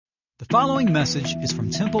The following message is from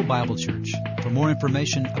Temple Bible Church. For more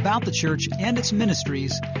information about the church and its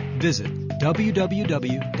ministries, visit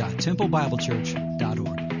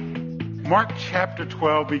www.templebiblechurch.org. Mark chapter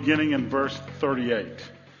 12, beginning in verse 38.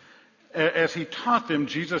 As he taught them,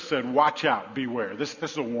 Jesus said, watch out, beware. This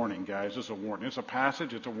is a warning, guys. This is a warning. It's a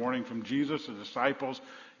passage. It's a warning from Jesus to the disciples.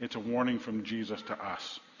 It's a warning from Jesus to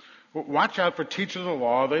us. Watch out for teachers of the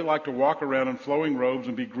law. They like to walk around in flowing robes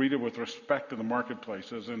and be greeted with respect in the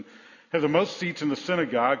marketplaces and have the most seats in the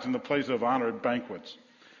synagogues and the place of honor at banquets.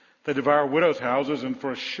 They devour widows' houses and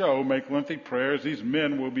for a show make lengthy prayers. These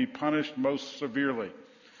men will be punished most severely.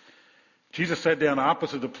 Jesus sat down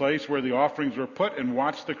opposite the place where the offerings were put and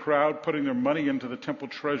watched the crowd putting their money into the temple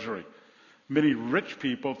treasury. Many rich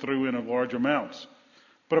people threw in large amounts.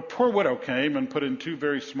 But a poor widow came and put in 2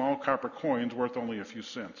 very small copper coins worth only a few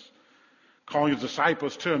cents. Calling his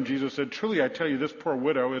disciples to him, Jesus said, truly I tell you, this poor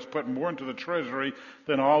widow has put more into the treasury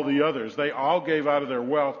than all the others. They all gave out of their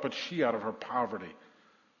wealth, but she out of her poverty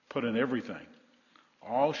put in everything,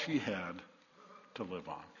 all she had to live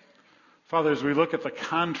on. Father, as we look at the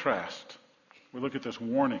contrast, we look at this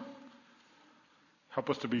warning, help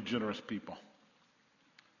us to be generous people.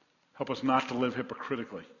 Help us not to live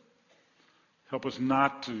hypocritically. Help us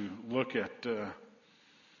not to look at the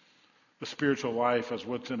spiritual life as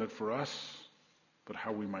what's in it for us, but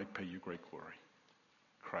how we might pay you great glory.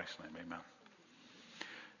 In Christ's name, amen.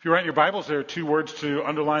 If you write in your Bibles, there are 2 words to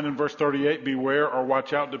underline in verse 38, beware or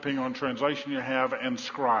watch out, depending on translation you have, and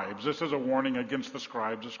scribes. This is a warning against the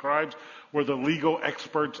scribes. The scribes were the legal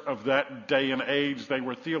experts of that day and age. They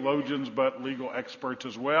were theologians, but legal experts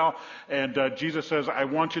as well. And Jesus says, I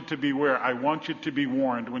want you to beware. I want you to be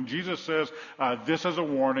warned. When Jesus says, this is a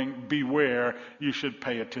warning, beware, you should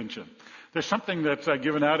pay attention. There's something that's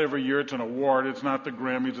given out every year. It's an award. It's not the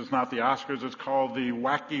Grammys. It's not the Oscars. It's called the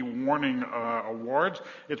Wacky Warning Awards.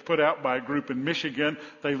 It's put out by a group in Michigan.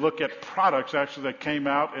 They look at products, actually, that came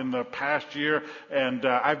out in the past year. And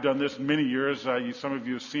I've done this many years. Some of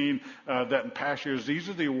you have seen that in past years. These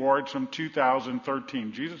are the awards from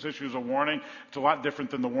 2013. Jesus issues a warning. It's a lot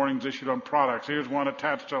different than the warnings issued on products. Here's one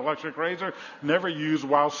attached to an electric razor. Never use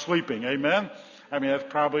while sleeping. Amen? I mean, that's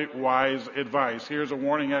probably wise advice. Here's a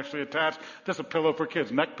warning actually attached. This is a pillow for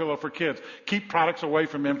kids, neck pillow for kids. Keep products away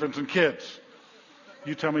from infants and kids.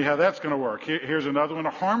 You tell me how that's going to work. Here's another one,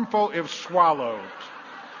 harmful if swallowed.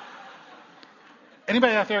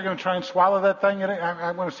 Anybody out there going to try and swallow that thing?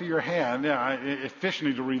 I want to see your hand. Yeah, fish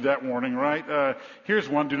need to read that warning, right? Here's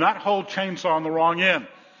one, do not hold chainsaw on the wrong end.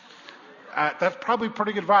 That's probably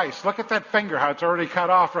pretty good advice. Look at that finger, how it's already cut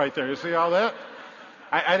off right there. You see all that?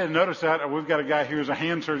 I didn't notice that. We've got a guy here who's a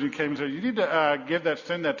hand surgeon who came and said, you need to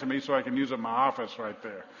send that to me so I can use it in my office right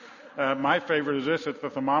there. My favorite is this. It's the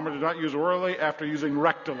thermometer. Do not use orally after using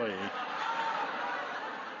rectally.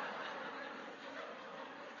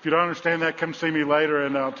 If you don't understand that, come see me later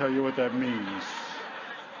and I'll tell you what that means.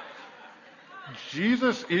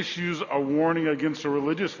 Jesus issues a warning against the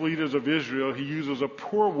religious leaders of Israel. He uses a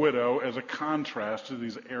poor widow as a contrast to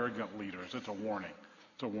these arrogant leaders. It's a warning.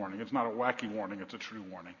 It's a warning. It's not a wacky warning. It's a true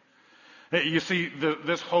warning. You see,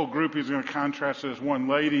 this whole group is going to contrast to this one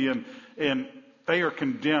lady, and they are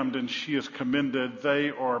condemned, and she is commended.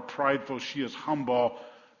 They are prideful. She is humble.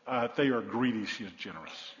 They are greedy. She is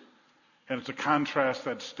generous. And it's a contrast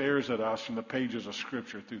that stares at us from the pages of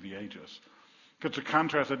Scripture through the ages. It's a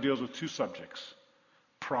contrast that deals with 2 subjects,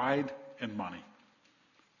 pride and money.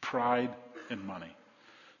 Pride and money.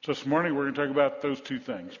 So this morning we're going to talk about those 2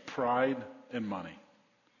 things, pride and money.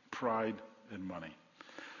 Pride and money.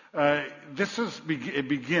 The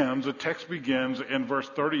text begins in verse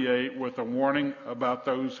 38 with a warning about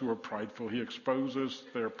those who are prideful. He exposes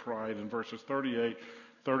their pride in verses 38,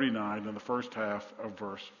 39, and the first half of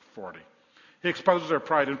verse 40. He exposes their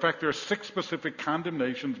pride. In fact, there are 6 specific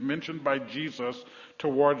condemnations mentioned by Jesus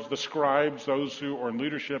towards the scribes, those who are in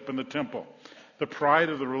leadership in the temple. The pride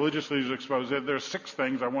of the religious leaders exposed. There are 6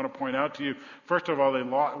 things I want to point out to you. First of all, they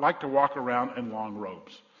like to walk around in long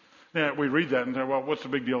robes. Now, we read that and say, well, what's the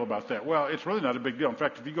big deal about that? Well, it's really not a big deal. In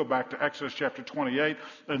fact, if you go back to Exodus chapter 28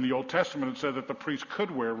 in the Old Testament, it said that the priests could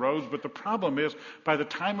wear robes, but the problem is, by the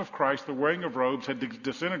time of Christ, the wearing of robes had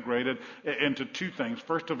disintegrated into 2 things.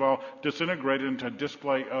 First of all, disintegrated into a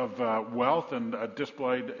display of wealth and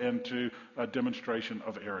displayed into a demonstration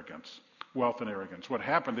of arrogance. Wealth and arrogance. What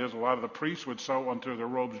happened is a lot of the priests would sew onto their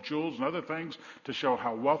robes jewels and other things to show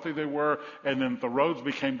how wealthy they were, and then the robes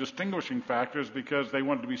became distinguishing factors because they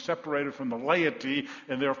wanted to be separated from the laity,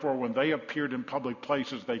 and therefore when they appeared in public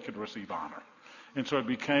places they could receive honor. And so it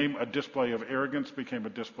became a display of arrogance, became a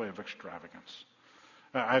display of extravagance.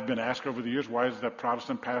 I've been asked over the years, why is it that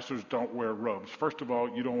Protestant pastors don't wear robes? First of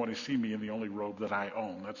all, you don't want to see me in the only robe that I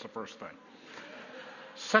own. That's the first thing.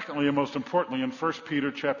 Secondly, and most importantly, in 1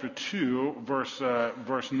 Peter chapter 2, verse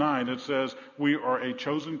 9, it says, we are a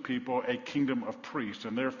chosen people, a kingdom of priests,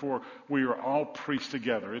 and therefore we are all priests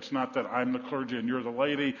together. It's not that I'm the clergy and you're the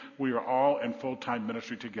laity. We are all in full-time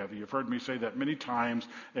ministry together. You've heard me say that many times,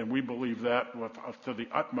 and we believe that to the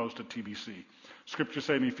utmost at TBC. Scripture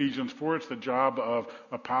says in Ephesians 4, it's the job of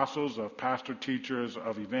apostles, of pastor teachers,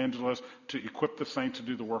 of evangelists to equip the saints to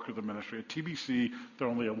do the work of the ministry. At TBC, there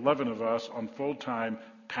are only 11 of us on full-time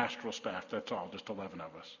pastoral staff. That's all, just 11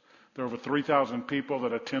 of us. There are over 3,000 people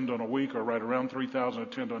that attend on a week, or right around 3,000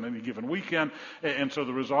 attend on any given weekend. And so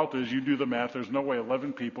the result is, you do the math, there's no way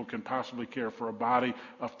 11 people can possibly care for a body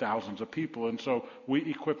of thousands of people. And so we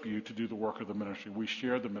equip you to do the work of the ministry. We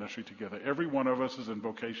share the ministry together. Every one of us is in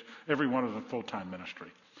vocation. Every one is in full-time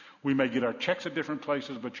ministry. We may get our checks at different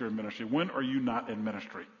places, but you're in ministry. When are you not in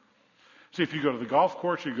ministry? See, if you go to the golf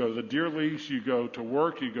course, you go to the deer lease, you go to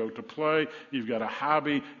work, you go to play, you've got a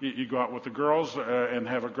hobby, you go out with the girls and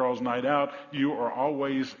have a girls' night out, you are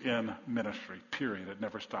always in ministry, period. It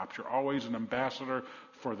never stops. You're always an ambassador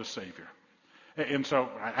for the Savior. And so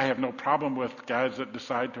I have no problem with guys that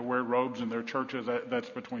decide to wear robes in their churches. That's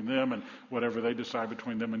between them and whatever they decide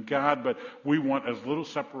between them and God. But we want as little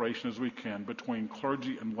separation as we can between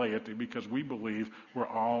clergy and laity, because we believe we're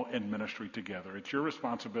all in ministry together. It's your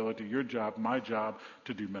responsibility, your job, my job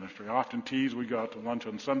to do ministry. I often tease, we go out to lunch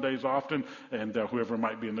on Sundays often, and whoever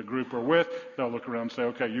might be in the group we're with, they'll look around and say,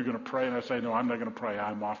 okay, you're going to pray? And I say, no, I'm not going to pray.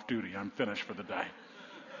 I'm off duty. I'm finished for the day.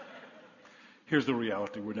 Here's the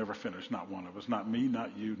reality. We're never finished. Not one of us. Not me,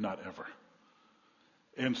 not you, not ever.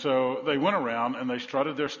 And so they went around and they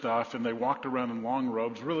strutted their stuff and they walked around in long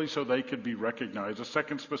robes, really so they could be recognized. A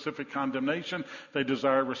second specific condemnation, they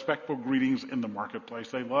desire respectful greetings in the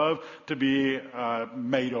marketplace. They love to be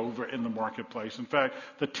made over in the marketplace. In fact,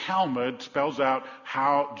 the Talmud spells out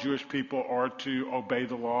how Jewish people are to obey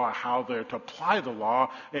the law, how they're to apply the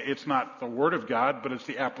law. It's not the Word of God, but it's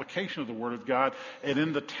the application of the Word of God. And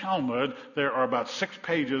in the Talmud, there are about 6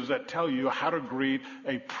 pages that tell you how to greet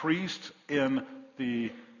a priest in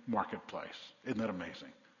the marketplace. Isn't that amazing?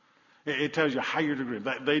 It tells you how you're to greet.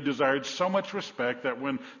 They desired so much respect that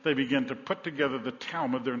when they began to put together the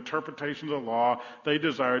Talmud, their interpretation of the law, they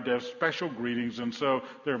desired to have special greetings. And so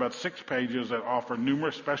there are about 6 pages that offer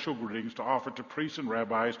numerous special greetings to offer to priests and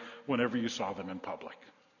rabbis whenever you saw them in public.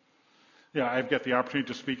 Yeah, I've got the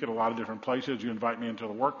opportunity to speak at a lot of different places. You invite me into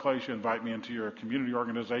the workplace, you invite me into your community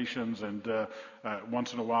organizations, and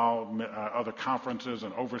once in a while other conferences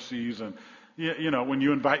and overseas. And you know, when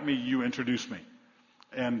you invite me, you introduce me.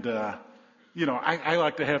 And, I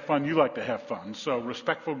like to have fun. You like to have fun. So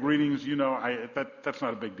respectful greetings, that's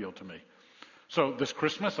not a big deal to me. So this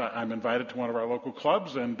Christmas, I'm invited to one of our local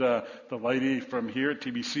clubs, and the lady from here at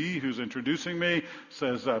TBC who's introducing me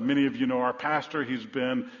says, many of you know our pastor. He's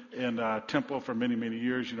been in Temple for many, many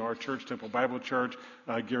years. You know our church, Temple Bible Church.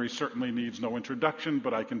 Gary certainly needs no introduction,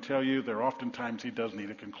 but I can tell you there are often times he does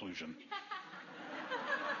need a conclusion.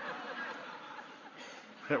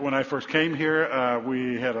 When I first came here,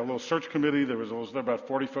 we had a little search committee. There was about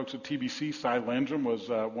 40 folks at TBC. Cy Landrum was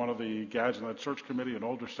one of the guys in that search committee, an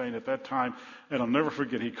older saint at that time. And I'll never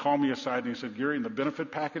forget, he called me aside and he said, Gary, in the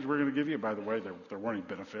benefit package we're going to give you, by the way, there weren't any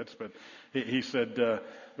benefits, but he said,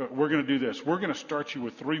 we're going to do this. We're going to start you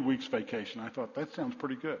with 3 weeks vacation. I thought, that sounds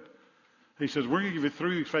pretty good. He says, we're going to give you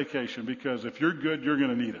 3 weeks vacation because if you're good, you're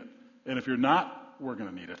going to need it. And if you're not, we're going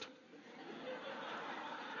to need it.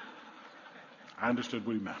 I understood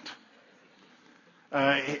what he meant.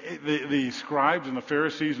 The scribes and the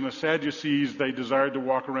Pharisees and the Sadducees, they desired to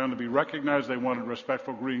walk around to be recognized. They wanted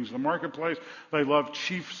respectful greetings in the marketplace. They loved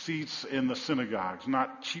chief seats in the synagogues.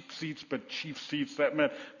 Not cheap seats, but chief seats. That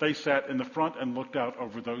meant they sat in the front and looked out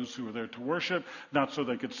over those who were there to worship, not so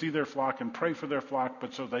they could see their flock and pray for their flock,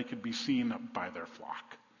 but so they could be seen by their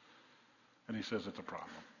flock. And he says it's a problem.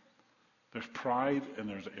 There's pride and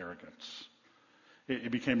there's arrogance.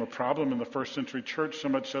 It became a problem in the first century church, so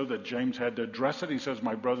much so that James had to address it. He says,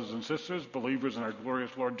 my brothers and sisters, believers in our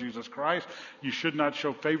glorious Lord Jesus Christ, you should not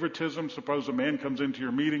show favoritism. Suppose a man comes into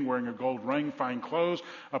your meeting wearing a gold ring, fine clothes.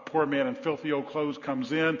 A poor man in filthy old clothes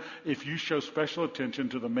comes in. If you show special attention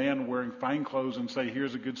to the man wearing fine clothes and say,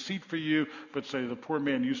 here's a good seat for you, but say, the poor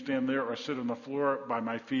man, you stand there or sit on the floor by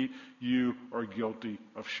my feet, you are guilty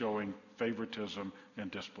of showing favoritism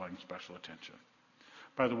and displaying special attention.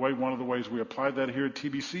 By the way, one of the ways we apply that here at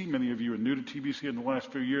TBC, many of you are new to TBC in the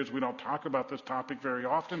last few years. We don't talk about this topic very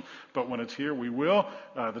often, but when it's here, we will.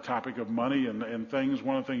 The topic of money and things,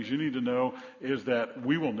 one of the things you need to know is that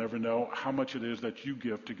we will never know how much it is that you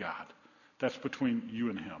give to God. That's between you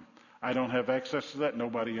and Him. I don't have access to that.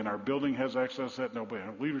 Nobody in our building has access to that. Nobody in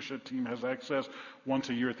our leadership team has access. Once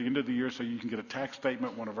a year at the end of the year, so you can get a tax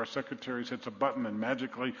statement. One of our secretaries hits a button and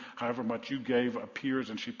magically, however much you gave appears,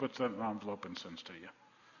 and she puts that in an envelope and sends to you.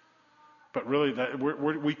 But really,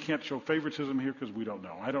 we can't show favoritism here because we don't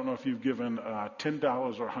know. I don't know if you've given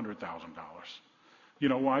 $10 or $100,000. You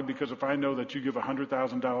know why? Because if I know that you give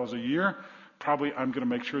 $100,000 a year, probably I'm going to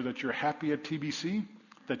make sure that you're happy at TBC,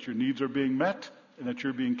 that your needs are being met, and that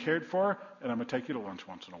you're being cared for, and I'm going to take you to lunch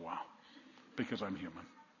once in a while because I'm human.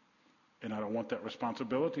 And I don't want that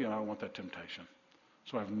responsibility, and I don't want that temptation.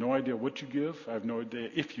 So I have no idea what you give. I have no idea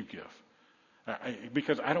if you give.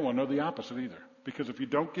 Because I don't want to know the opposite either. Because if you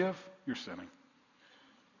don't give, you're sinning.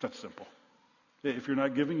 That's simple. If you're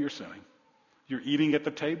not giving, you're sinning. You're eating at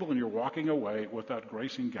the table, and you're walking away without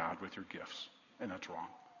gracing God with your gifts. And that's wrong.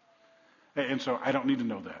 And so I don't need to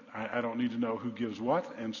know that. I don't need to know who gives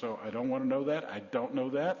what, and so I don't want to know that. I don't know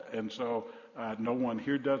that, and so no one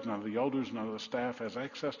here does. None of the elders, none of the staff has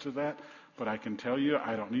access to that. But I can tell you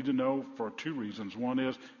I don't need to know for two reasons. One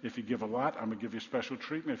is if you give a lot, I'm going to give you special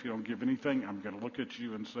treatment. If you don't give anything, I'm going to look at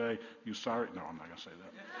you and say, you sorry? No, I'm not going to say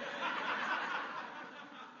that.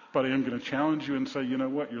 But I am going to challenge you and say, you know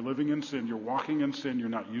what? You're living in sin. You're walking in sin. You're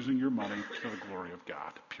not using your money for the glory of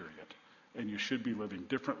God, period. And you should be living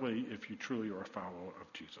differently if you truly are a follower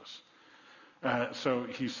of Jesus. So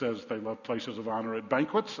he says they love places of honor at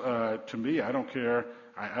banquets. To me, I don't care.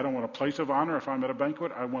 I don't want a place of honor if I'm at a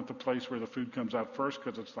banquet. I want the place where the food comes out first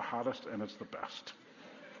because it's the hottest and it's the best.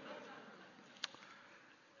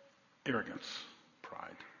 Arrogance, pride.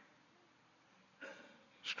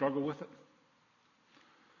 Struggle with it?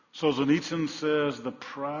 Solzhenitsyn says the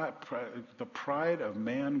pride of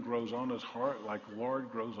man grows on his heart like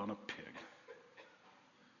lard grows on a pig.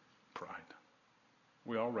 Pride.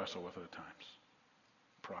 We all wrestle with it at times.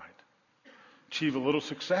 Pride. Achieve a little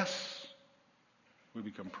success, we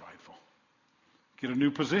become prideful. Get a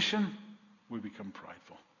new position, we become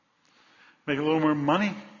prideful. Make a little more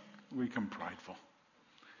money, we become prideful.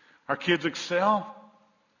 Our kids excel,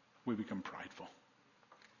 we become prideful.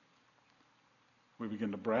 We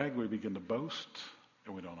begin to brag, we begin to boast,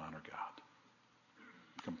 and we don't honor God.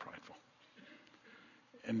 Become prideful.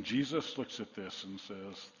 And Jesus looks at this and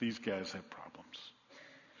says, these guys have problems.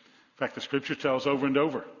 In fact, the scripture tells over and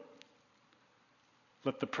over,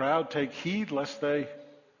 let the proud take heed lest they,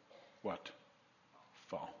 what?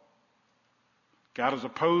 Fall. God is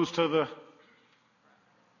opposed to the,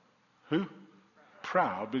 who?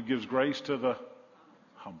 Proud, but gives grace to the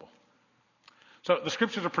humble. So the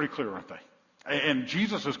scriptures are pretty clear, aren't they? And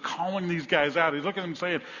Jesus is calling these guys out. He's looking at them and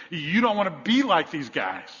saying, you don't want to be like these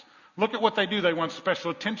guys. Look at what they do. They want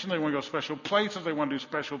special attention. They want to go special places. They want to do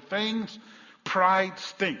special things. Pride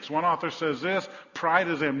stinks. One author says this, pride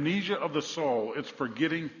is amnesia of the soul. It's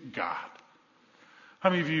forgetting God.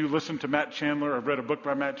 How many of you listen to Matt Chandler? I've read a book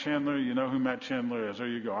by Matt Chandler. You know who Matt Chandler is. There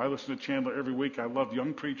you go. I listen to Chandler every week. I love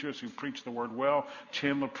young preachers who preach the word well.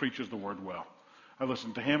 Chandler preaches the word well. I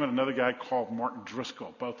listen to him and another guy called Mark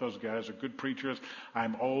Driscoll. Both those guys are good preachers.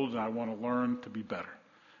 I'm old and I want to learn to be better.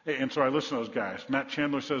 And so I listen to those guys. Matt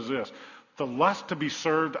Chandler says this, the lust to be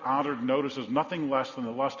served, honored, noticed is nothing less than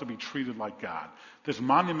the lust to be treated like God. This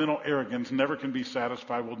monumental arrogance never can be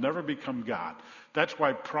satisfied, will never become God. That's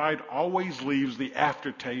why pride always leaves the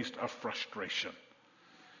aftertaste of frustration.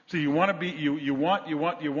 So you want to be, you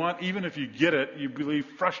want, even if you get it, you believe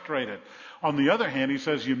frustrated. On the other hand, he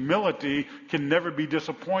says humility can never be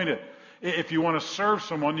disappointed. If you want to serve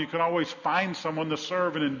someone, you can always find someone to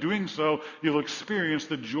serve, and in doing so, you'll experience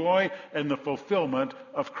the joy and the fulfillment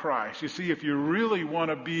of Christ. You see, if you really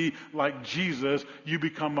want to be like Jesus, you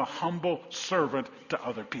become a humble servant to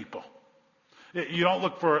other people. You don't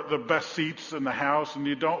look for the best seats in the house, and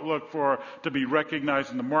you don't look to be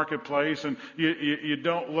recognized in the marketplace, and you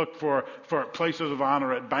don't look for places of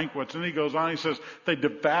honor at banquets. And he goes on, he says, they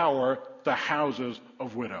devour the houses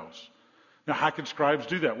of widows. Now, how could scribes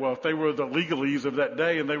do that? Well, if they were the legalese of that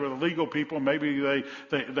day and they were the legal people, maybe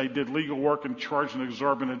they did legal work and charged an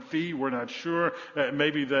exorbitant fee. We're not sure.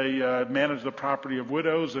 Maybe they managed the property of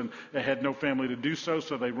widows and they had no family to do so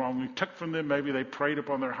they wrongly took from them. Maybe they preyed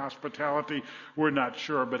upon their hospitality. We're not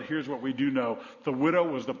sure. But here's what we do know. The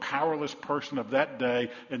widow was the powerless person of that day,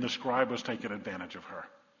 and the scribe was taking advantage of her.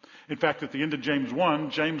 In fact, at the end of James 1,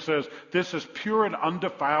 James says, this is pure and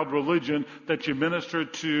undefiled religion that you minister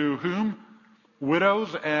to whom?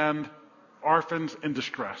 Widows and orphans in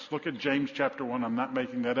distress. Look at James chapter 1. I'm not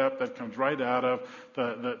making that up. That comes right out of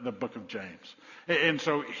the book of James. And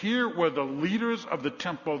so here were the leaders of the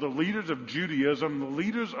temple, the leaders of Judaism, the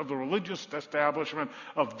leaders of the religious establishment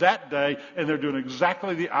of that day, and they're doing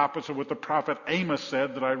exactly the opposite of what the prophet Amos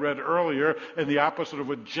said that I read earlier, and the opposite of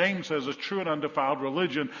what James says is true and undefiled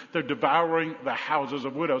religion. They're devouring the houses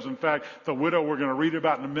of widows. In fact, the widow we're going to read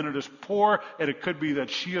about in a minute is poor, and it could be that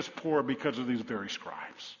she is poor because of these very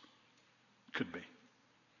scribes. Could be.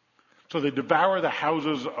 So they devour the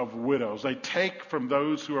houses of widows. They take from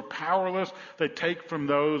those who are powerless. They take from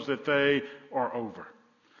those that they are over.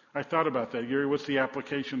 I thought about that. Gary, what's the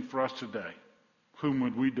application for us today? Whom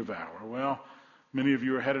would we devour? Well, many of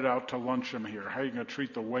you are headed out to luncheon here. How are you going to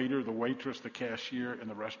treat the waiter, the waitress, the cashier in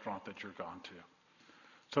the restaurant that you're gone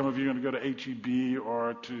to? Some of you are going to go to H-E-B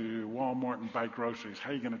or to Walmart and buy groceries. How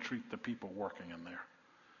are you going to treat the people working in there?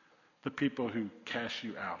 The people who cash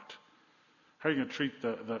you out? How are you going to treat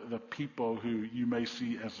the people who you may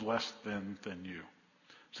see as less than you?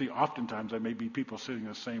 See, oftentimes there may be people sitting in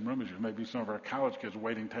the same room as you. Maybe some of our college kids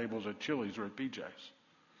waiting tables at Chili's or at BJ's.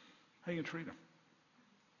 How are you going to treat them?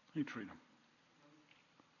 How do you treat them?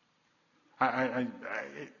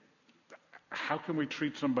 How can we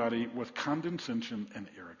treat somebody with condescension and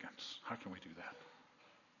arrogance? How can we do that?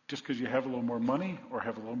 Just because you have a little more money or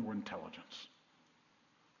have a little more intelligence?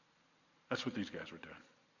 That's what these guys were doing.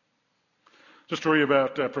 It's a story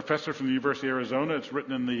about a professor from the University of Arizona. It's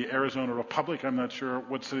written in the Arizona Republic. I'm not sure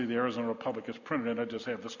what city the Arizona Republic is printed in. I just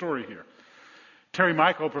have the story here. Terry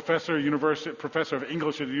Michael, professor of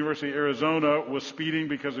English at the University of Arizona, was speeding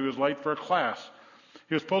because he was late for a class.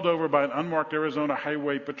 He was pulled over by an unmarked Arizona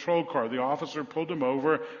highway patrol car. The officer pulled him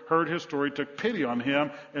over, heard his story, took pity on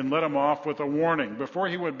him, and let him off with a warning. Before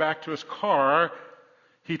he went back to his car,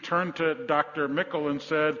 he turned to Dr. Mickle and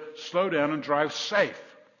said, "Slow down and drive safe."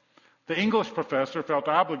 The English professor felt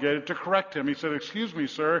obligated to correct him. He said, "Excuse me,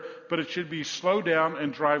 sir, but it should be slow down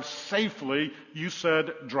and drive safely. You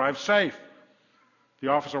said drive safe." The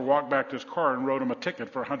officer walked back to his car and wrote him a ticket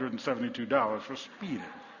for $172 for speeding.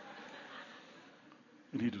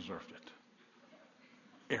 And he deserved it.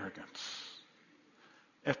 Arrogance.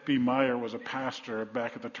 F.B. Meyer was a pastor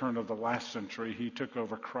back at the turn of the last century. He took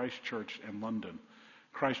over Christ Church in London.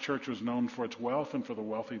 Christ Church was known for its wealth and for the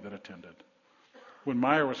wealthy that attended. When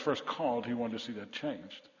Meyer was first called, he wanted to see that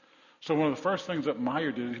changed. So one of the first things that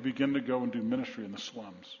Meyer did is he began to go and do ministry in the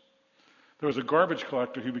slums. There was a garbage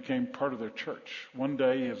collector who became part of their church. One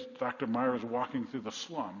day, as Dr. Meyer was walking through the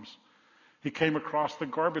slums, he came across the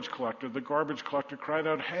garbage collector. The garbage collector cried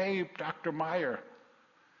out, "Hey, Dr. Meyer."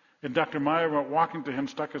 And Dr. Meyer went walking to him,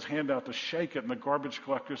 stuck his hand out to shake it, and the garbage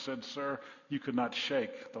collector said, "Sir, you could not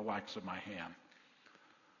shake the likes of my hand."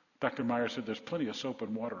 Dr. Meyer said, "There's plenty of soap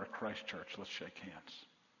and water at Christ Church. Let's shake hands."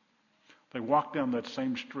 They walked down that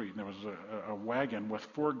same street, and there was a wagon with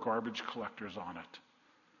 4 garbage collectors on it.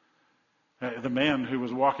 The man who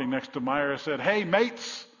was walking next to Meyer said, "Hey,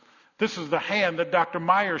 mates, this is the hand that Dr.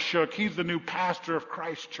 Meyer shook. He's the new pastor of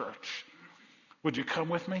Christ Church. Would you come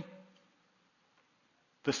with me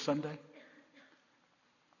this Sunday?"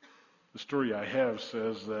 The story I have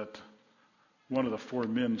says that one of the 4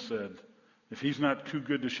 men said, "If he's not too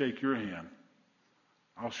good to shake your hand,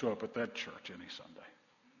 I'll show up at that church any Sunday."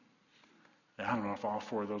 And I don't know if all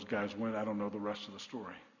 4 of those guys went. I don't know the rest of the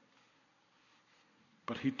story.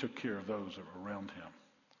 But he took care of those that were around him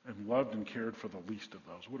and loved and cared for the least of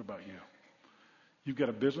those. What about you? You've got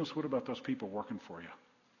a business. What about those people working for you?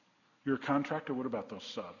 You're a contractor. What about those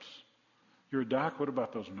subs? You're a doc. What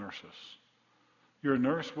about those nurses? You're a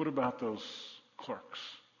nurse. What about those clerks?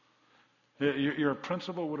 You're a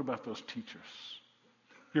principal. What about those teachers?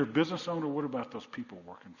 You're a business owner. What about those people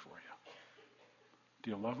working for you? Do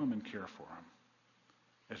you love them and care for them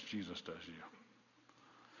as Jesus does you?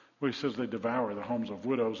 Well, he says they devour the homes of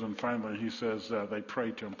widows, and finally he says they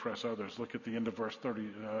pray to impress others. Look at the end of verse 30,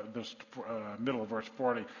 middle of verse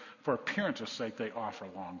 40. For appearance's sake, they offer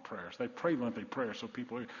long prayers. They pray lengthy prayers so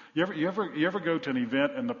people. You ever go to an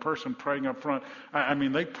event and the person praying up front? I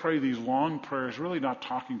mean, they pray these long prayers, really not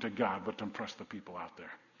talking to God, but to impress the people out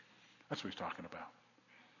there. That's what he's talking about.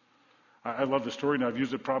 I love the story, and I've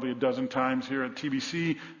used it probably a dozen times here at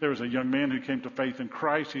TBC. There was a young man who came to faith in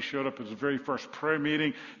Christ. He showed up at his very first prayer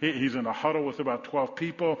meeting. He's in a huddle with about 12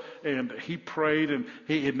 people, and he prayed, and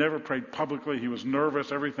he had never prayed publicly. He was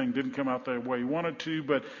nervous. Everything didn't come out the way he wanted to,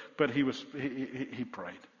 but he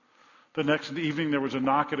prayed. The next evening, there was a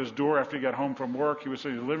knock at his door after he got home from work. He was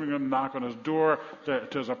in the living room, knock on his door to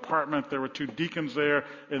his apartment. There were 2 deacons there,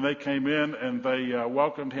 and they came in, and they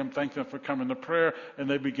welcomed him, thanked him for coming to prayer, and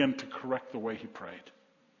they began to correct the way he prayed.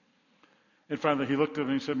 And finally he looked at him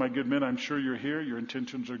and he said, my good men, I'm sure you're here. Your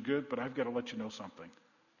intentions are good, but I've got to let you know something.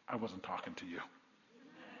 I wasn't talking to you.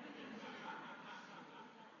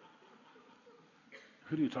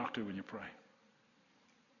 Who do you talk to when you pray?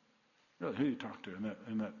 Really, who do you talk to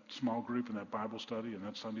in that small group, in that Bible study, in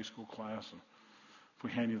that Sunday school class? If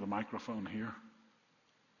we hand you the microphone here,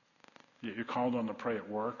 you're called on to pray at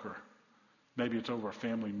work, or maybe it's over a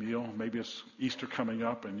family meal. Maybe it's Easter coming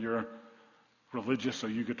up and you're religious, so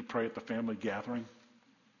you get to pray at the family gathering.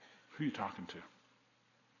 Who are you talking to?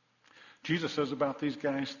 Jesus says about these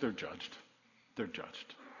guys, they're judged. They're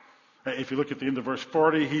judged. If you look at the end of verse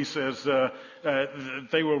 40, he says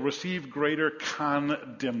they will receive greater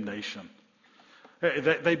condemnation.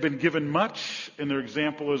 They've been given much, and their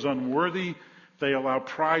example is unworthy. They allow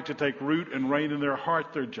pride to take root and reign in their heart.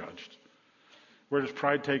 They're judged. Where does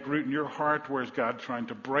pride take root in your heart? Where is God trying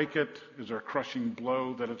to break it? Is there a crushing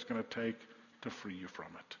blow that it's going to take to free you from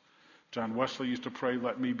it? John Wesley used to pray,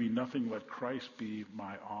 let me be nothing, let Christ be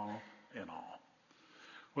my all in all.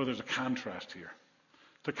 Well, there's a contrast here.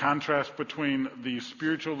 The contrast between the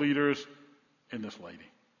spiritual leaders and this lady.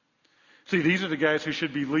 See, these are the guys who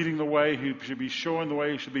should be leading the way, who should be showing the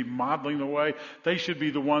way, who should be modeling the way. They should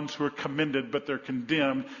be the ones who are commended, but they're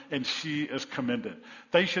condemned, and she is commended.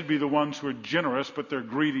 They should be the ones who are generous, but they're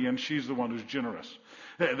greedy, and she's the one who's generous.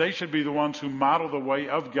 They should be the ones who model the way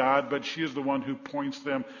of God, but she is the one who points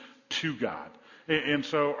them to God. And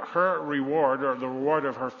so her reward, or the reward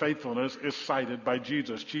of her faithfulness, is cited by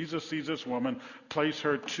Jesus. Jesus sees this woman, place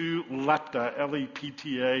her two lepta,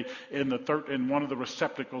 L-E-P-T-A, in one of the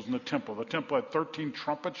receptacles in the temple. The temple had 13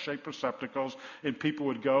 trumpet-shaped receptacles, and people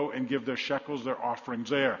would go and give their shekels, their offerings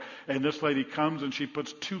there. And this lady comes and she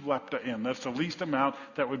puts 2 lepta in. That's the least amount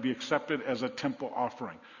that would be accepted as a temple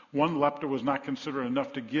offering. 1 lepta was not considered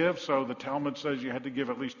enough to give, so the Talmud says you had to give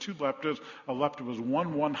at least 2 leptas. A lepta was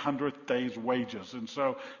 1/100th day's wages. And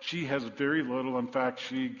so she has very little. In fact,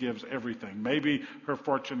 she gives everything. Maybe her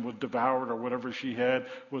fortune was devoured, or whatever she had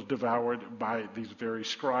was devoured by these very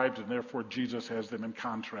scribes, and therefore Jesus has them in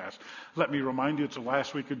contrast. Let me remind you, it's the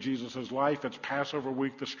last week of Jesus' life. It's Passover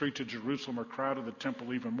week. The streets of Jerusalem are crowded, the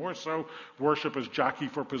temple even more so. Worship is jockey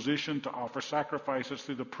for position to offer sacrifices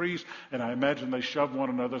through the priest, and I imagine they shove one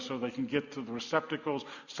another so they can get to the receptacles,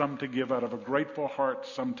 some to give out of a grateful heart,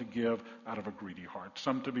 some to give out of a greedy heart,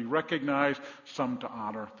 some to be recognized, some to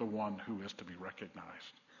honor the one who is to be recognized.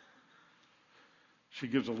 She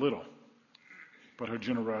gives a little, but her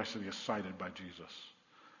generosity is cited by Jesus.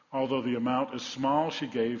 Although the amount is small, she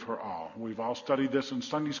gave her all. We've all studied this in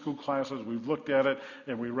Sunday school classes. We've looked at it,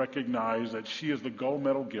 and we recognize that she is the gold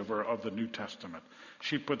medal giver of the New Testament.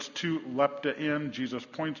 She puts 2 lepta in. Jesus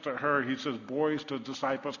points to her. He says, boys, to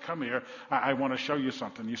disciples, come here. I want to show you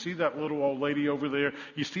something. You see that little old lady over there?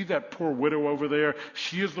 You see that poor widow over there?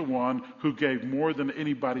 She is the one who gave more than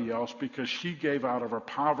anybody else because she gave out of her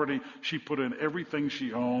poverty. She put in everything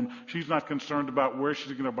she owned. She's not concerned about where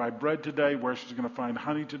she's going to buy bread today, where she's going to find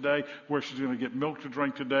honey today, where she's going to get milk to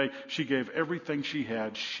drink today. She gave everything she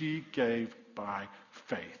had. She gave by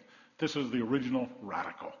faith. This is the original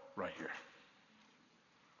radical right here.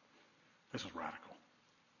 This is radical.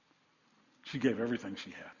 She gave everything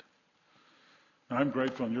she had. And I'm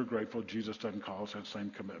grateful, and you're grateful Jesus doesn't call us that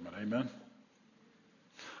same commitment. Amen?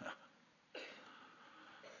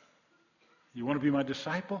 You want to be my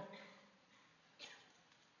disciple?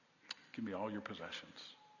 Give me all your possessions.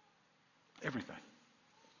 Everything.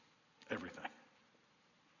 Everything.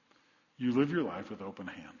 You live your life with open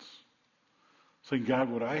hands. Saying, God,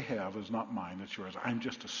 what I have is not mine, it's yours. I'm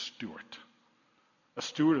just a steward. A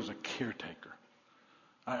steward is a caretaker.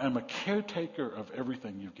 I'm a caretaker of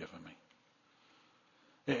everything you've given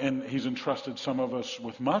me. And he's entrusted some of us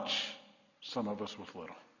with much, some of us with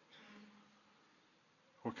little.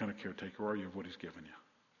 What kind of caretaker are you of what he's given you?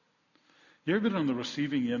 You ever been on the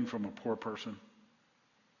receiving end from a poor person?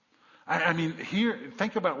 I mean, here,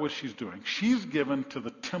 think about what she's doing. She's given to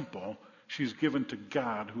the temple. She's given to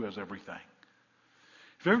God who has everything.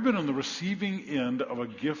 If you've ever been on the receiving end of a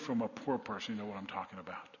gift from a poor person, you know what I'm talking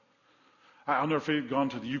about. I'll never forget gone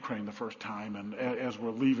to the Ukraine the first time, and as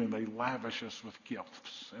we're leaving, they lavish us with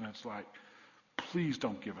gifts. And it's like, please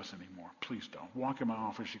don't give us any more. Please don't. Walk in my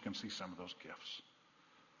office, you can see some of those gifts.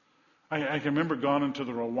 I can remember going into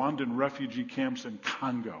the Rwandan refugee camps in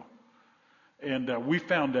Congo. And we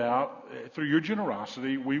found out, through your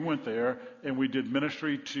generosity, we went there and we did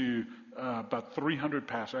ministry to about 300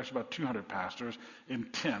 pastors, actually about 200 pastors in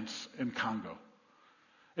tents in Congo.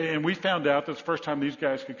 And we found out that's the first time these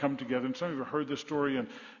guys could come together. And some of you have heard this story.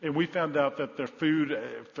 And we found out that their food,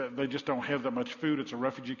 they just don't have that much food. It's a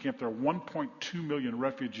refugee camp. There are 1.2 million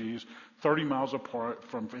refugees 30 miles apart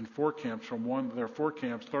in 4 camps. There are 4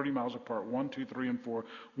 camps 30 miles apart, 1, 2, 3, and 4,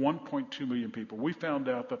 1.2 million people. We found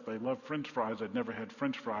out that they love French fries. They'd never had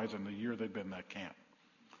French fries in the year they'd been in that camp.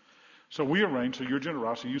 So we arranged, so your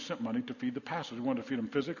generosity, you sent money to feed the pastors. We wanted to feed them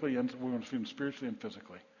physically, and we wanted to feed them spiritually and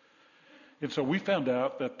physically. And so we found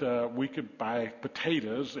out that we could buy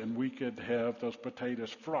potatoes, and we could have those potatoes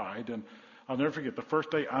fried. And I'll never forget, the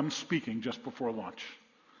first day I'm speaking just before lunch,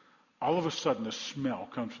 all of a sudden a smell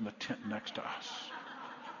comes from the tent next to us.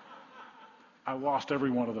 I lost every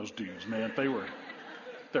one of those dudes, man.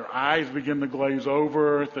 Their eyes begin to glaze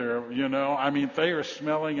over. They are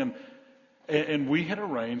smelling. And we had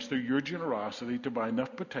arranged through your generosity to buy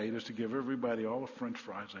enough potatoes to give everybody all the French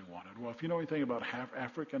fries they wanted. Well, if you know anything about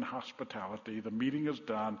African hospitality, the meeting is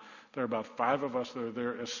done. There are about 5 of us that are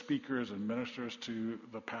there as speakers and ministers to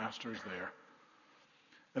the pastors there.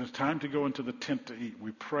 And it's time to go into the tent to eat.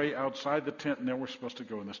 We pray outside the tent, and then we're supposed to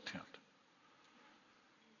go in this tent.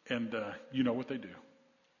 And you know what they do.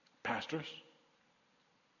 Pastors,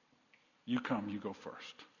 you go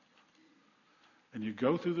first. And you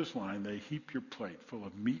go through this line, they heap your plate full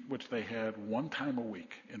of meat, which they had 1 time a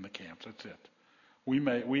week in the camps. That's it.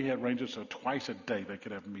 We had ranges so twice a day they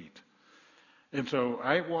could have meat. And so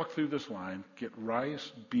I walk through this line, get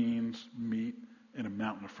rice, beans, meat, and a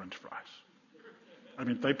mountain of French fries. I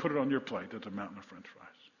mean, if they put it on your plate, it's a mountain of French fries.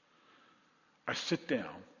 I sit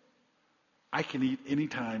down. I can eat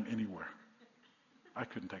anytime, anywhere. I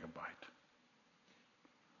couldn't take a bite.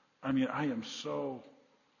 I mean, I am so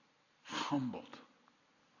humbled.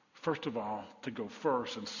 First of all, to go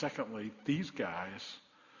first, and secondly, these guys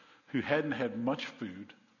who hadn't had much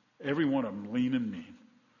food, every one of them lean and mean,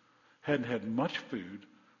 hadn't had much food,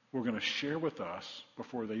 were going to share with us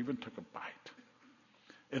before they even took a bite.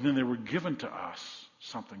 And then they were given to us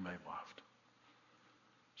something they loved.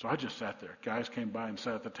 So I just sat there. Guys came by and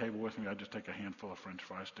sat at the table with me. I'd just take a handful of French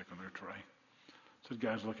fries, stick on their tray. I said,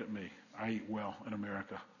 guys, look at me. I eat well in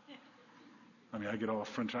America. I mean, I get all the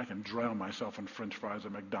French. I can drown myself in French fries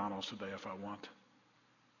at McDonald's today if I want.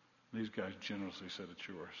 And these guys generously said, it's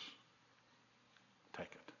yours.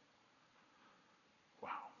 Take it. Wow.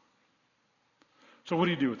 So what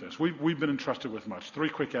do you do with this? We've been entrusted with much. 3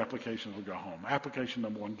 quick applications. We'll go home. Application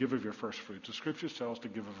number 1, give of your first fruits. The Scriptures tell us to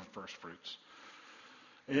give of our first fruits.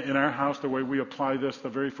 In our house, the way we apply this, the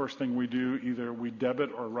very first thing we do, either we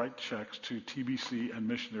debit or write checks to TBC and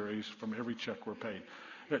missionaries from every check we're paid.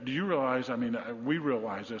 Do you realize, we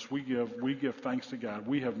realize this, we give thanks to God.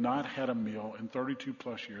 We have not had a meal in 32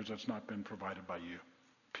 plus years that's not been provided by you,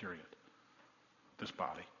 period. This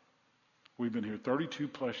body. We've been here 32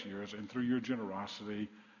 plus years, and through your generosity,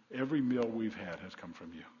 every meal we've had has come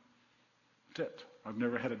from you. That's it. I've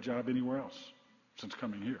never had a job anywhere else since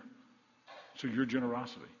coming here. So your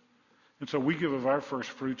generosity. And so we give of our first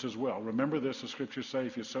fruits as well. Remember this, the Scriptures say,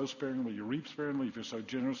 if you sow sparingly, you reap sparingly. If you sow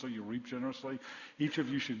generously, you reap generously. Each of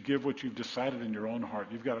you should give what you've decided in your own heart.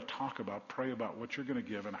 You've got to pray about what you're going to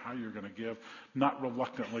give and how you're going to give. Not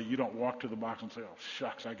reluctantly. You don't walk to the box and say, oh,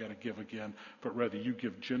 shucks, I got to give again. But rather, you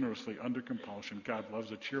give generously under compulsion. God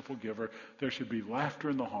loves a cheerful giver. There should be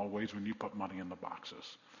laughter in the hallways when you put money in the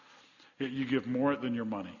boxes. You give more than your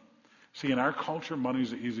money. See, in our culture, money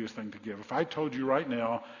is the easiest thing to give. If I told you right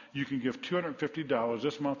now, you can give $250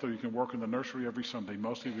 this month, or you can work in the nursery every Sunday,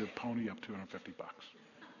 most of you would pony up $250.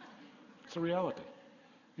 It's the reality.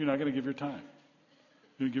 You're not going to give your time.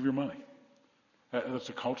 You're going to give your money. That's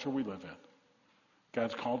the culture we live in.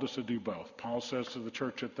 God's called us to do both. Paul says to the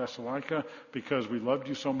church at Thessalonica, because we loved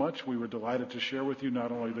you so much, we were delighted to share with you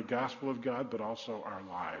not only the gospel of God, but also our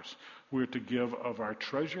lives. We're to give of our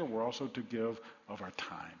treasure. We're also to give of our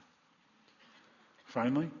time.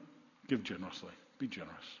 Finally, give generously. Be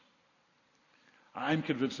generous. I'm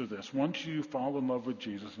convinced of this. Once you fall in love with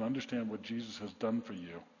Jesus and understand what Jesus has done for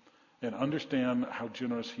you and understand how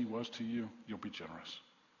generous he was to you, you'll be generous.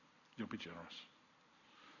 You'll be generous.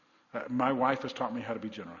 My wife has taught me how to be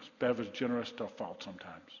generous. Bev is generous to a fault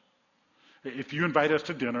sometimes. If you invite us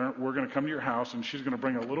to dinner, we're going to come to your house and she's going to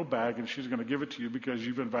bring a little bag and she's going to give it to you because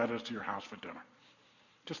you've invited us to your house for dinner.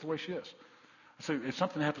 Just the way she is. So if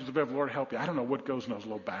something happens to Bev, Lord help you. I don't know what goes in those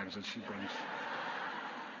little bags that she brings.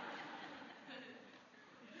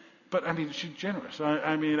 But, she's generous.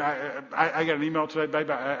 I got an email today, babe.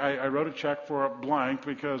 I wrote a check for a blank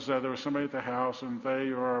because there was somebody at the house and they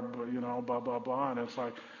are, blah, blah, blah. And it's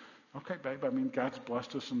like, okay, babe, God's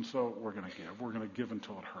blessed us and so we're going to give. We're going to give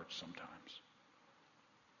until it hurts sometimes.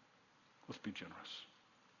 Let's be generous.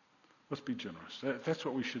 Let's be generous. That's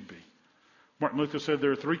what we should be. Martin Luther said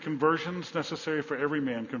there are 3 conversions necessary for every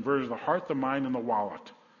man. Conversion of the heart, the mind, and the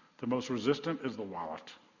wallet. The most resistant is the wallet.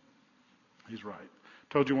 He's right.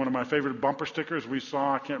 Told you one of my favorite bumper stickers we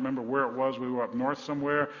saw. I can't remember where it was. We were up north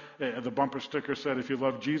somewhere. The bumper sticker said, if you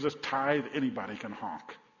love Jesus, tithe, anybody can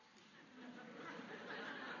honk.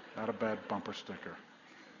 Not a bad bumper sticker.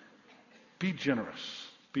 Be generous.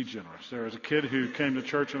 Be generous. There was a kid who came to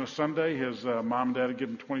church on a Sunday. His mom and dad had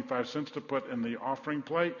given him 25 cents to put in the offering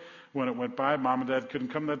plate. When it went by, mom and dad couldn't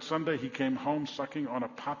come that Sunday. He came home sucking on a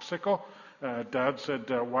popsicle. Dad said,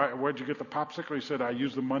 where'd you get the popsicle? He said, I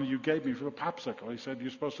used the money you gave me for the popsicle. He said, you're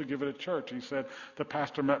supposed to give it at church. He said, the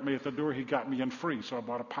pastor met me at the door. He got me in free, so I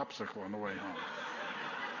bought a popsicle on the way home.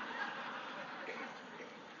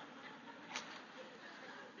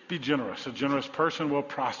 Be generous. A generous person will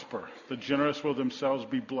prosper. The generous will themselves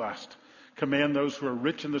be blessed. Command those who are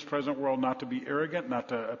rich in this present world not to be arrogant, not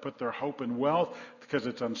to put their hope in wealth because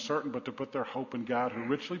it's uncertain, but to put their hope in God who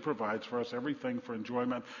richly provides for us everything for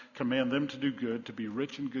enjoyment. Command them to do good, to be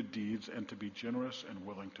rich in good deeds, and to be generous and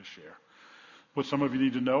willing to share. What some of you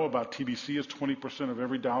need to know about TBC is 20% of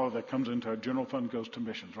every dollar that comes into our general fund goes to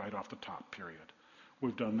missions right off the top, period.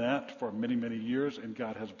 We've done that for many, many years, and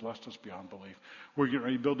God has blessed us beyond belief. We're getting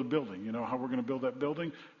ready to build a building. You know how we're going to build that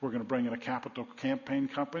building? We're going to bring in a capital campaign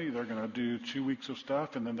company. They're going to do 2 weeks of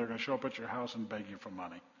stuff, and then they're going to show up at your house and beg you for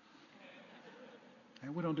money.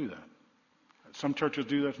 And we don't do that. Some churches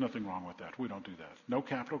do that. There's nothing wrong with that. We don't do that. No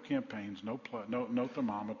capital campaigns, no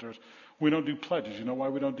thermometers. We don't do pledges. You know why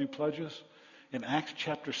we don't do pledges? In Acts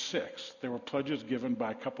chapter 6, there were pledges given by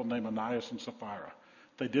a couple named Ananias and Sapphira.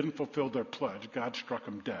 They didn't fulfill their pledge. God struck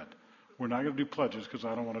them dead. We're not going to do pledges because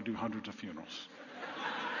I don't want to do hundreds of funerals.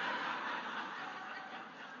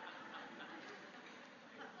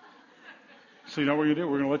 So you know what we're going to do?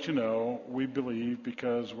 We're going to let you know we believe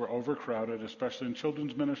because we're overcrowded, especially in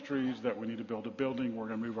children's ministries, that we need to build a building. We're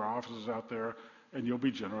going to move our offices out there, and you'll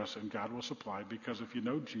be generous, and God will supply. Because if you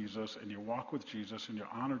know Jesus and you walk with Jesus and you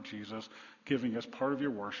honor Jesus, giving as part of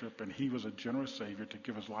your worship, and he was a generous Savior to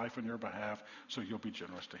give his life on your behalf, so you'll be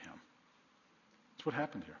generous to him. That's what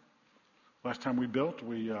happened here. Last time we built,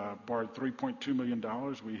 we borrowed $3.2 million.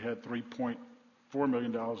 We had $3.4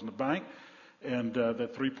 million in the bank. And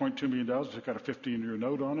that $3.2 million, took out a 15-year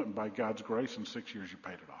note on it, and by God's grace, in 6 years you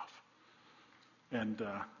paid it off. And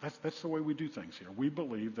that's the way we do things here. We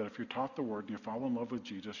believe that if you're taught the Word and you fall in love with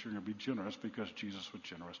Jesus, you're going to be generous because Jesus was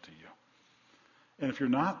generous to you. And if you're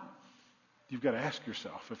not, you've got to ask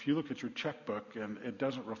yourself, if you look at your checkbook and it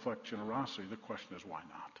doesn't reflect generosity, the question is, why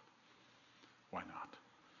not? Why not?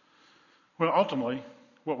 Well, ultimately,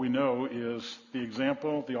 what we know is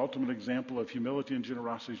the ultimate example of humility and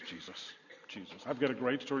generosity is Jesus. I've got a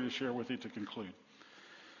great story to share with you to conclude.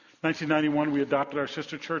 1991, we adopted our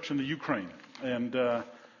sister church in the Ukraine. And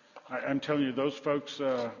I'm telling you, those folks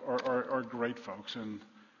are great folks. And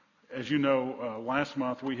as you know, last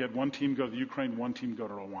month we had one team go to the Ukraine, one team go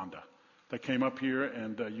to Rwanda. They came up here,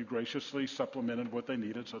 and you graciously supplemented what they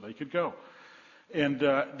needed so they could go. And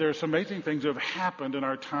there's some amazing things that have happened in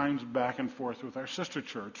our times back and forth with our sister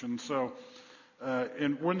church. And so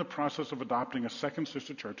and we're in the process of adopting a second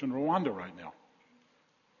sister church in Rwanda right now.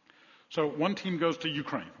 So one team goes to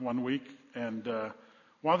Ukraine 1 week, and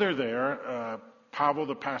while they're there, Pavel,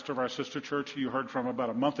 the pastor of our sister church, who you heard from about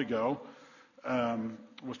a month ago,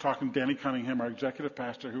 was talking to Danny Cunningham, our executive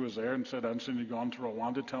pastor, who was there, and said, I'm seeing you going to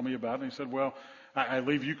Rwanda. Tell me about it. And he said, well, I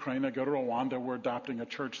leave Ukraine. I go to Rwanda. We're adopting a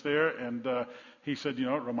church there. And he said, it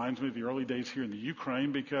reminds me of the early days here in the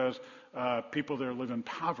Ukraine because people there live in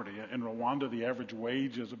poverty. In Rwanda, the average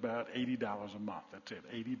wage is about $80 a month. That's it,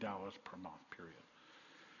 $80 per month, period.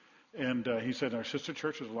 And he said, in our sister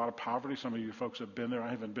church, there's a lot of poverty. Some of you folks have been there. I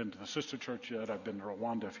haven't been to the sister church yet. I've been to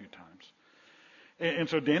Rwanda a few times. And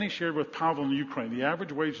so Danny shared with Pavel in the Ukraine. The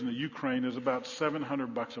average wage in the Ukraine is about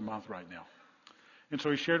 $700 a month right now. And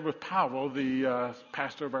so he shared with Pavel, the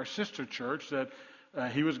pastor of our sister church, that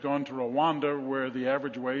he was going to Rwanda where the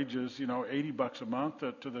average wage is, $80 a month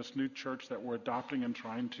to this new church that we're adopting and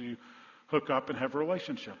trying to hook up and have a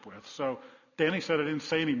relationship with. So Danny said I didn't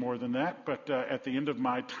say any more than that, but at the end of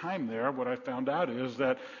my time there, what I found out is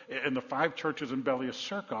that in the 5 churches in Belya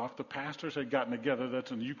Surkov, the pastors had gotten together.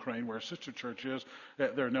 That's in Ukraine where our sister church is.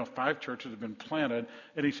 There are now 5 churches that have been planted.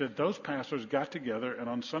 And he said those pastors got together, and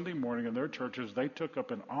on Sunday morning in their churches, they took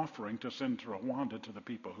up an offering to send to Rwanda to the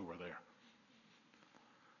people who were there.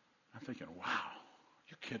 I'm thinking, wow,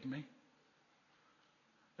 you kidding me?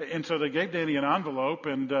 And so they gave Danny an envelope,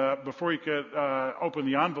 and before he could open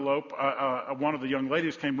the envelope, one of the young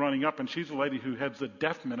ladies came running up, and she's the lady who heads the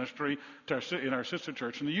deaf ministry in our sister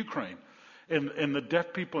church in the Ukraine. And the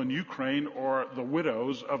deaf people in Ukraine are the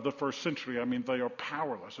widows of the first century. I mean, they are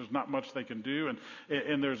powerless. There's not much they can do.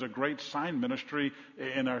 And there's a great sign ministry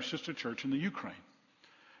in our sister church in the Ukraine.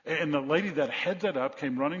 And the lady that heads it up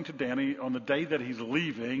came running to Danny on the day that he's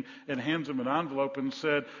leaving and hands him an envelope and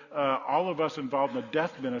said, all of us involved in the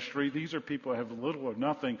deaf ministry, these are people who have little or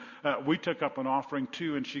nothing. We took up an offering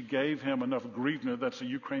too, and she gave him enough hryvnia, that's a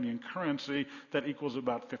Ukrainian currency, that equals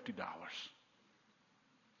about $50.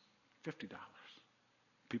 $50.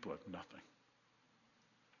 People have nothing.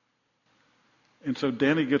 And so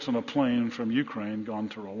Danny gets on a plane from Ukraine, gone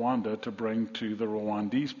to Rwanda, to bring to the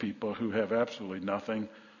Rwandese people who have absolutely nothing,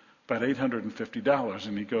 about $850.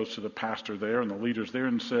 And he goes to the pastor there and the leaders there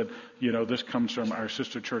and said, this comes from our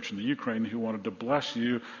sister church in the Ukraine who wanted to bless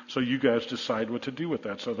you, so you guys decide what to do with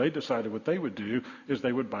that. So they decided what they would do is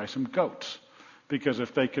they would buy some goats. Because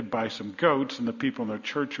if they could buy some goats, and the people in their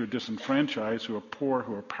church who are disenfranchised, who are poor,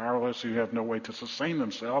 who are powerless, who have no way to sustain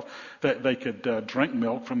themselves, that they could drink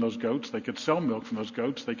milk from those goats, they could sell milk from those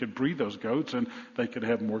goats, they could breed those goats, and they could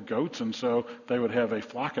have more goats, and so they would have a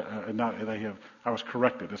flock. I was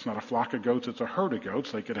corrected. It's not a flock of goats; it's a herd of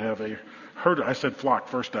goats. They could have a herd. I said flock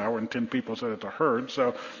first hour, and 10 people said it's a herd.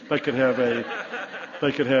 So they could have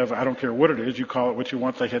I don't care what it is. You call it what you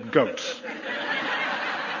want. They had goats.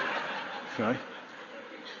 Okay.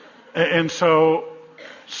 And so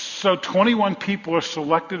 21 people are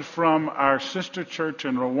selected from our sister church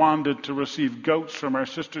in Rwanda to receive goats from our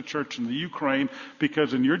sister church in the Ukraine,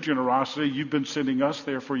 because in your generosity, you've been sending us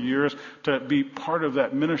there for years to be part of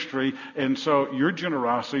that ministry. And so your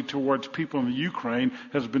generosity towards people in the Ukraine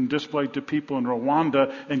has been displayed to people in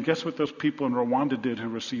Rwanda. And guess what those people in Rwanda did who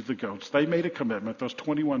received the goats? They made a commitment, those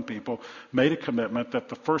 21 people made a commitment that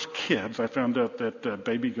the first kids, I found out that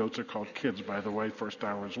baby goats are called kids, by the way, first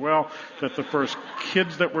hour as well, that the first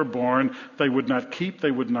kids that were born, they would not keep,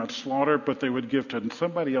 they would not slaughter, but they would give to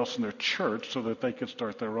somebody else in their church so that they could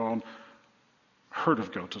start their own herd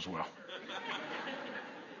of goats as well.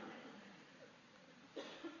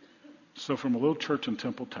 So from a little church in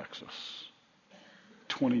Temple, Texas,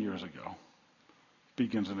 20 years ago,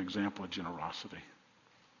 begins an example of generosity.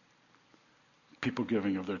 People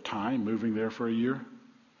giving of their time, moving there for a year.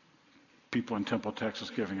 People in Temple,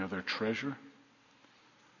 Texas giving of their treasure.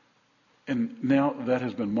 And now that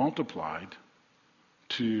has been multiplied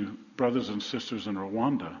to brothers and sisters in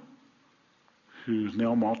Rwanda, who's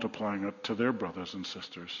now multiplying up to their brothers and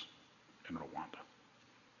sisters in Rwanda.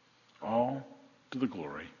 All to the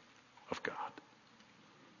glory of God.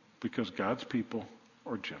 Because God's people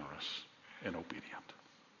are generous and obedient.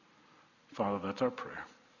 Father, that's our prayer.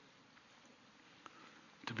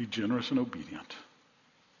 To be generous and obedient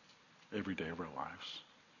every day of our lives.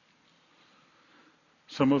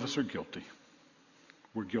 Some of us are guilty.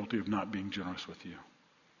 We're guilty of not being generous with you.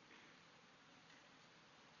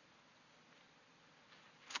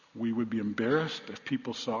 We would be embarrassed if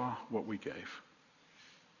people saw what we gave.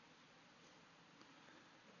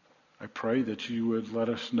 I pray that you would let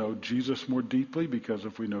us know Jesus more deeply, because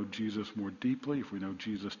if we know Jesus more deeply, if we know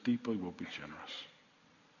Jesus deeply, we'll be generous.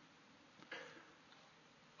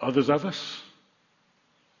 Others of us,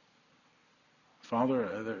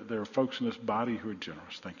 Father, there are folks in this body who are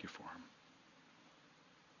generous. Thank you for them.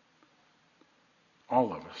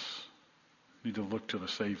 All of us need to look to the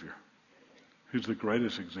Savior, who's the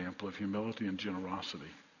greatest example of humility and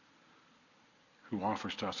generosity, who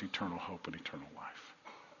offers to us eternal hope and eternal life.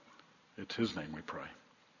 It's his name we pray.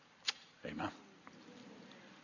 Amen.